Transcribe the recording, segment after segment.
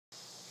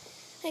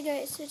Hey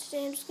guys, so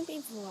today I'm just gonna be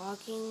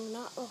vlogging,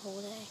 not the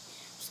whole day.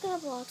 I'm just gonna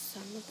vlog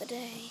some of the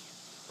day.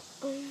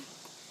 I'm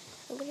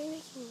gonna be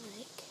making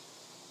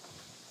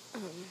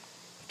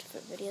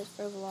different videos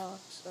for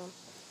vlogs. So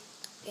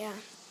yeah,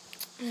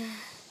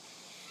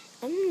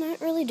 I'm not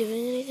really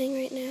doing anything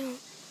right now.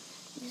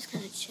 I'm just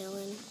kind of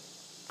chilling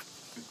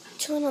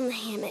on the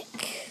hammock.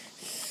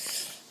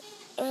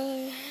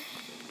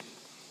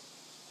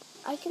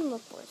 I can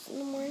look worse in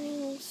the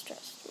morning. It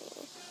stressed me.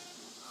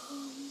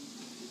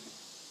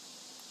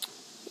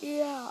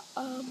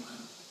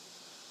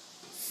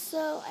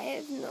 So I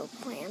have no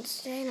plans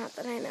today, not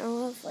that I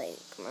know of. Like,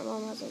 my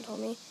mom hasn't told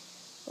me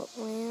what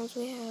plans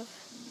we have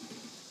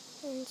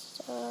and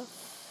stuff.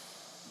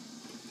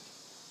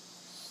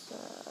 So,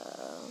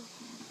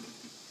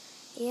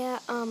 yeah,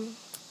 my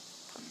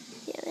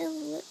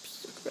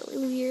lips look really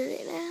weird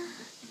right now.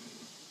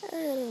 I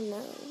don't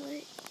know,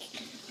 like,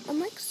 I'm,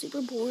 like,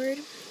 super bored.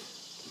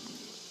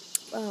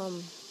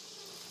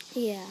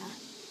 Yeah.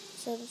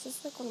 So this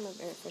is, like, one of my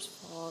very first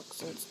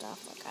vlogs and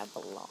stuff. Like, I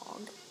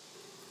vlog.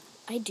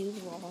 I do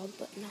vlog,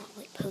 but not,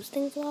 like,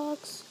 posting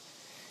vlogs.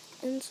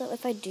 And so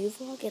if I do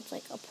vlog, it's,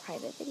 like, a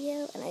private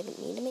video, and I didn't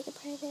need to make it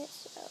private,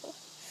 so,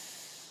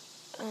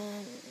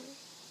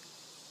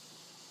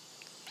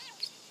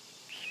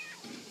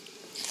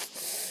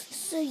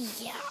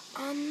 yeah.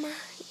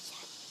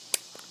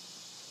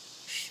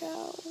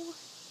 So,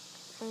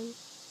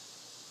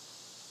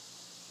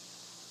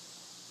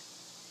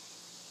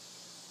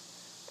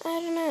 I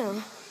don't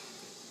know.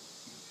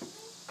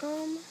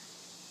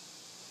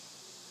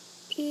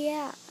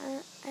 Yeah,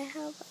 I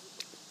have,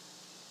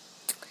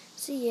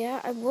 so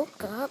yeah, I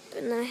woke up,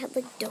 and then I had,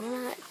 like,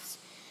 donuts,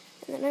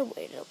 and then I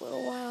waited a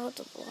little while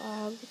to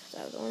vlog, because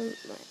I was on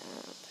my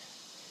app,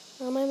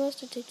 one of my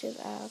most addictive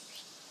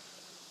apps,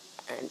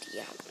 and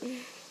yeah,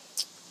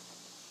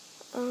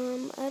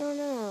 I don't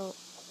know,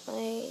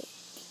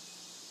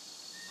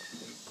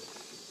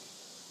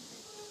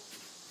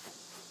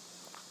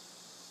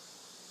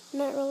 I'm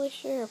not really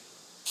sure.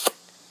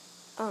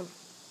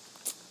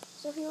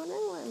 So if you want to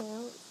know where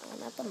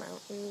I'm at the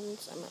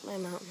mountains. I'm at my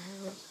mountain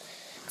house.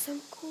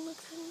 Some cool like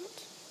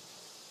that.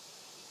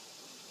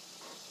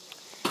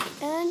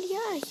 And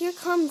yeah, here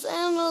comes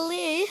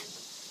Emily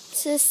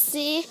to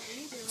see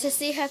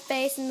her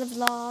face in the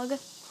vlog.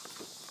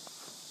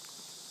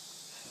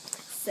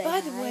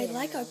 By the way,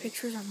 like our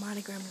pictures on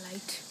Monogram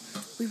Light.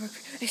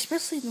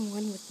 Especially the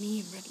one with me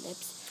and red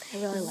lips. I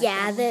really like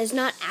that one. There's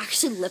not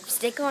actually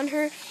lipstick on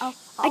her. I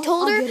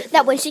told her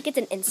that when she gets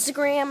an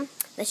Instagram,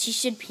 that she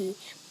should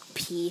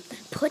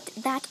put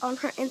that on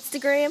her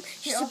Instagram.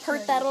 She should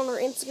put that on her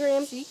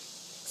Instagram. See?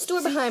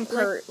 Story behind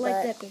Pert.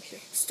 Like that picture.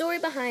 Story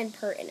behind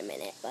Pert in a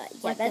minute. But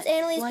yeah, Like that's that,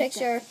 Annalie's like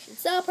picture. that picture.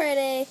 So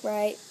pretty,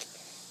 right?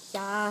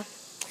 Yeah.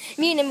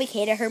 Me and Emily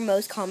Kate are her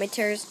most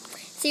commenters.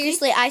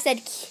 Seriously, I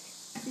said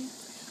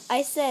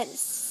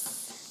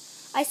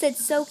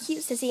so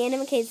cute, Sissy, and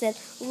Emma Kate said,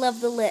 love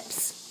the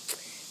lips.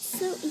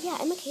 So, yeah,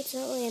 Emma Kate's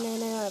not really in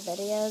our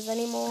videos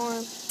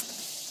anymore.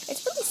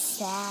 It's really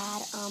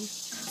sad.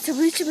 So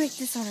we should make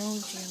this on our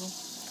own channel.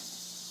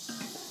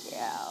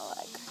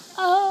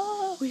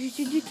 Yeah, We should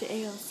change it to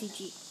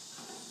ALCG.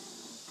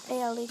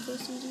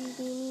 ALEKCG,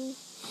 meaning?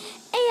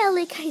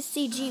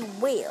 ALEKCG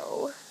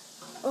will.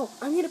 Oh,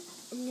 I'm gonna.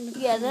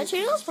 Yeah, that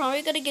channel's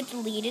probably gonna get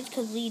deleted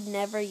because we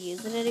never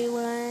use it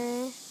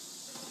anymore.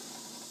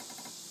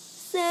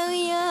 So,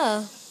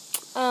 yeah.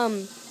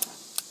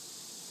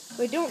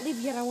 Wait, don't leave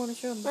yet. I want to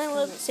show them. I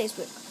love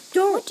Facebook.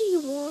 Don't. What do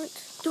you want?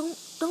 Don't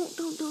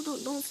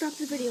stop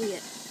the video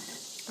yet.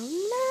 I'm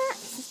not,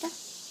 sister.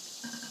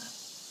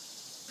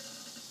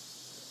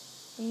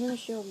 I'm gonna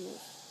show them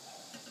this.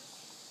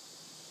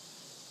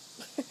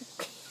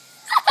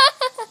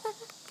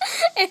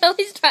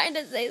 Ailey's trying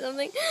to say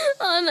something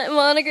on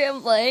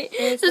Monogram Light.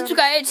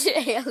 Subscribe to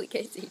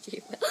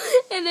ALEKCG.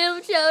 And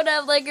it showed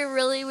up like a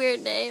really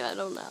weird name. I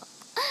don't know.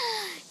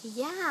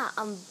 Yeah,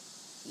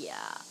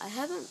 I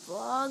haven't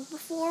vlogged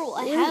before. Well,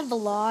 I have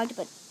vlogged,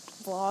 but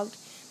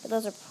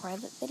those are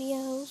private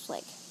videos.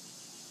 Like,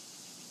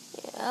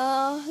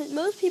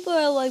 most people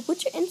are like,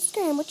 what's your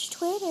Instagram? What's your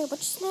Twitter?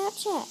 What's your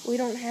Snapchat? We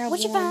don't have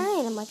What's your one.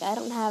 Vine? I'm like, I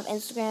don't have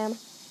Instagram,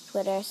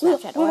 Twitter,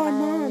 Snapchat, What or our Vine.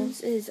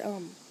 mom's is,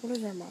 what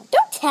is our mom?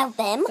 Don't tell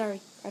them.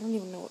 Sorry, I don't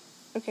even know it.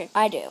 Okay.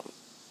 I do.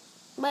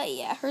 But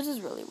yeah, hers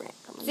is really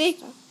random. See?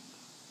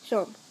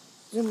 Show them.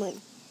 Zoom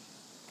in.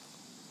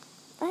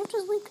 I have to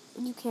link.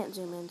 You can't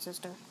zoom in,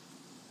 sister.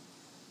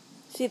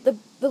 See, the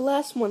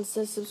last one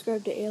says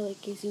subscribe to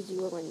ALEKCG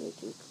on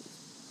YouTube, please.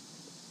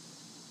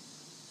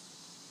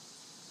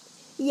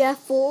 Yeah,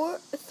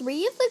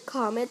 3 of the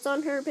comments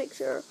on her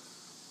picture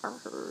are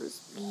hers.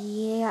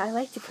 Yeah, I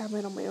like to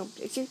comment on my own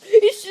picture.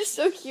 It's just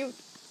so cute.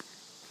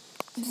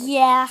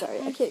 Yeah. Sorry,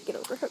 I can't get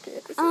over how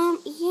cute this is.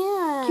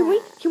 Yeah.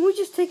 Can we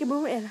just take a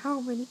moment and how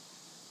many?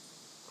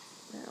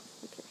 Wow,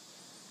 okay.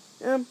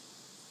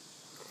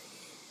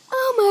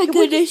 Oh my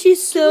goodness,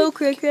 she's so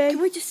cray. Can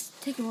we just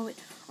take a moment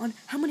on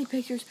how many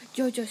pictures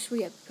JoJo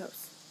Sweet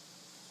posts?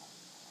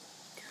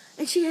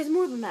 And she has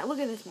more than that. Look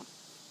at this one.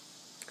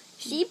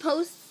 She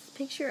posts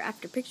picture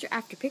after picture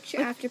after picture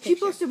Like, after she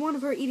picture. posted one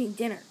of her eating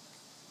dinner.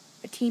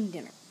 A team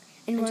dinner.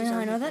 And you And want to know she's how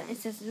I know on that? her It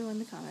says it in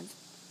the comments.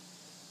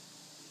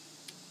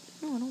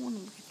 No, I don't want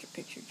to look at your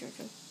picture,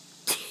 Jojo.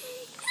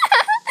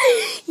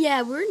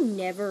 Yeah, we're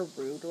never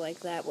rude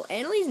like that. Well,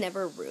 Annalie's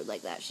never rude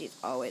like that. She's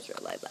always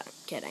rude like that.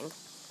 Kidding.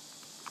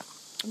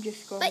 I'm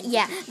just scrolling. But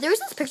yeah, there was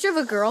this picture of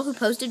a girl who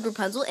posted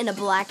Rapunzel in a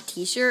black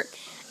t-shirt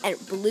and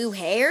blue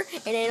hair.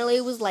 And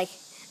Annalie was like,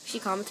 she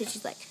commented,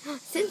 she's like,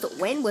 since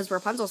when was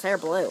Rapunzel's hair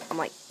blue? I'm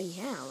like,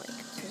 yeah. Like,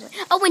 seriously.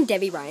 Oh, when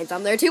Debbie Ryan's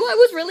on there too. I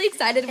was really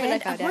excited when I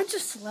And a found out. bunch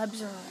of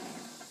celebs are on there.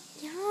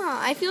 Yeah,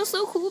 I feel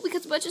so cool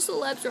because a bunch of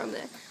celebs are on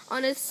there.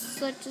 On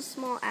such a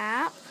small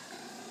app.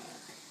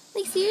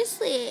 Like,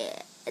 seriously.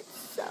 It's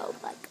so,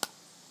 like...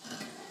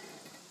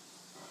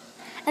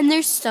 And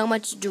there's so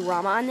much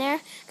drama on there.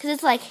 Because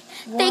it's like,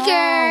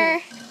 Wow.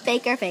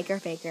 faker, faker.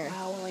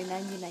 Wow, only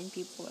 99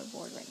 people are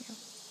bored right now.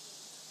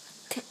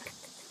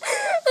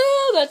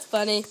 Oh, that's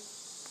funny.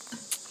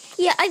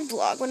 Yeah, I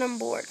vlog when I'm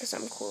bored because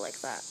I'm cool like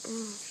that.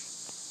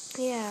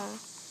 Yeah.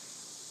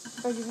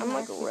 I'm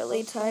like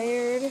really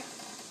tired. Okay,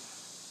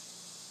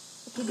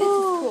 this is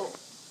cool.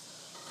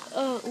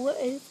 Oh, what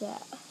is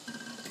that?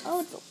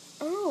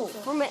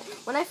 From it,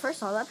 when I first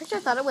saw that picture, I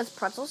thought it was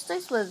pretzel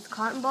sticks with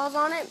cotton balls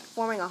on it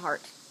forming a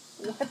heart.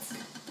 What?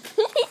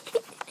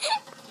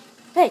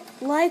 Hey,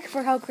 like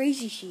for how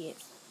crazy she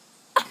is.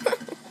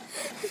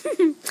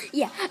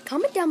 Yeah,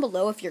 comment down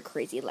below if you're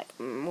crazy. Like,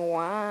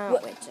 wow.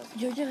 What? Wait, just-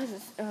 Jojo has a...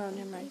 Oh,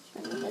 never mind.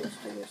 Never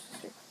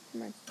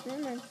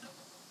mind.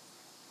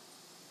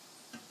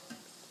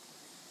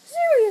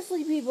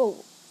 Seriously,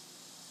 people.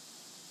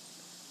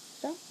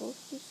 Stop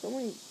posting so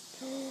many...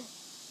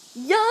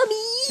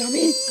 Yummy!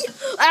 Yummy.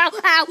 Ow,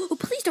 ow. Oh,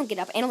 please don't get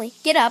up. Annalie,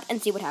 get up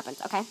and see what happens,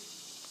 okay?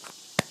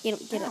 Get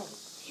up.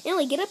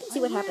 Annalie, get up and see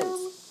what happens.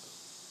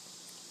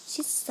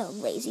 She's so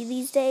lazy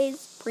these days.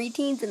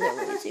 Preteens in their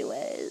lazy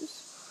ways.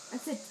 I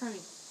said tunny.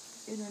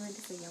 And I meant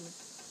to say yummy.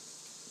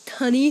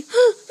 Tunny.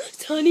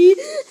 Tunny.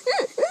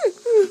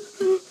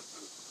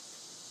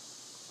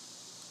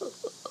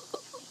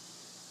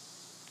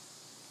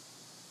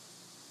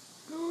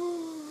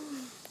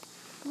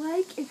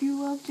 Like if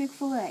you love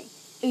Chick-fil-A.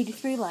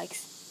 83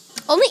 likes.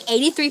 Only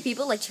 83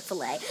 people like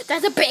Chick-fil-A.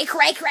 That's a big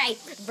cray-cray.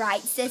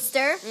 Right,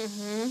 sister?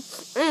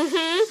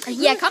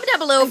 Yeah, comment down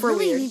below if I we're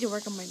really weird. need to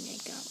work on my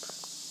makeup.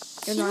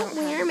 You No, I don't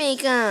don't wear have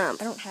makeup.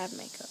 I don't have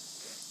makeup.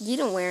 You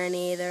don't wear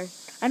any either.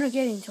 I don't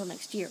get it until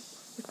next year.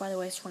 Which, by the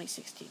way, is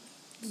 2016.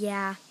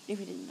 Yeah. If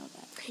you didn't know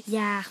that.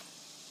 Yeah. So,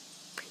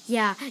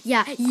 yeah,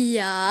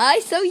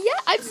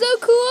 I'm so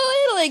cool.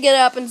 It'll get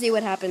up and see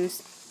what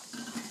happens.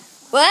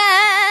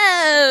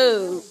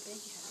 Whoa!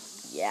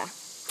 Yeah.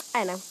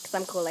 I know, because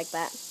I'm cool like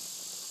that.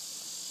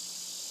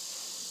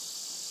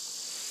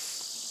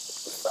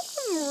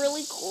 I'm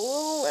really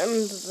cool.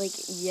 I'm like,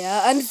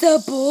 yeah, I'm so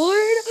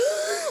bored.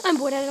 I'm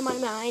bored out of my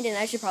mind, and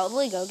I should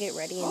probably go get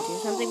ready and do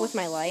something with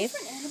my life.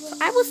 So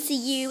I will see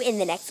you in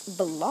the next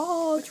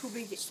vlog. Which will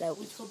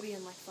be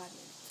in like 5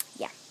 minutes.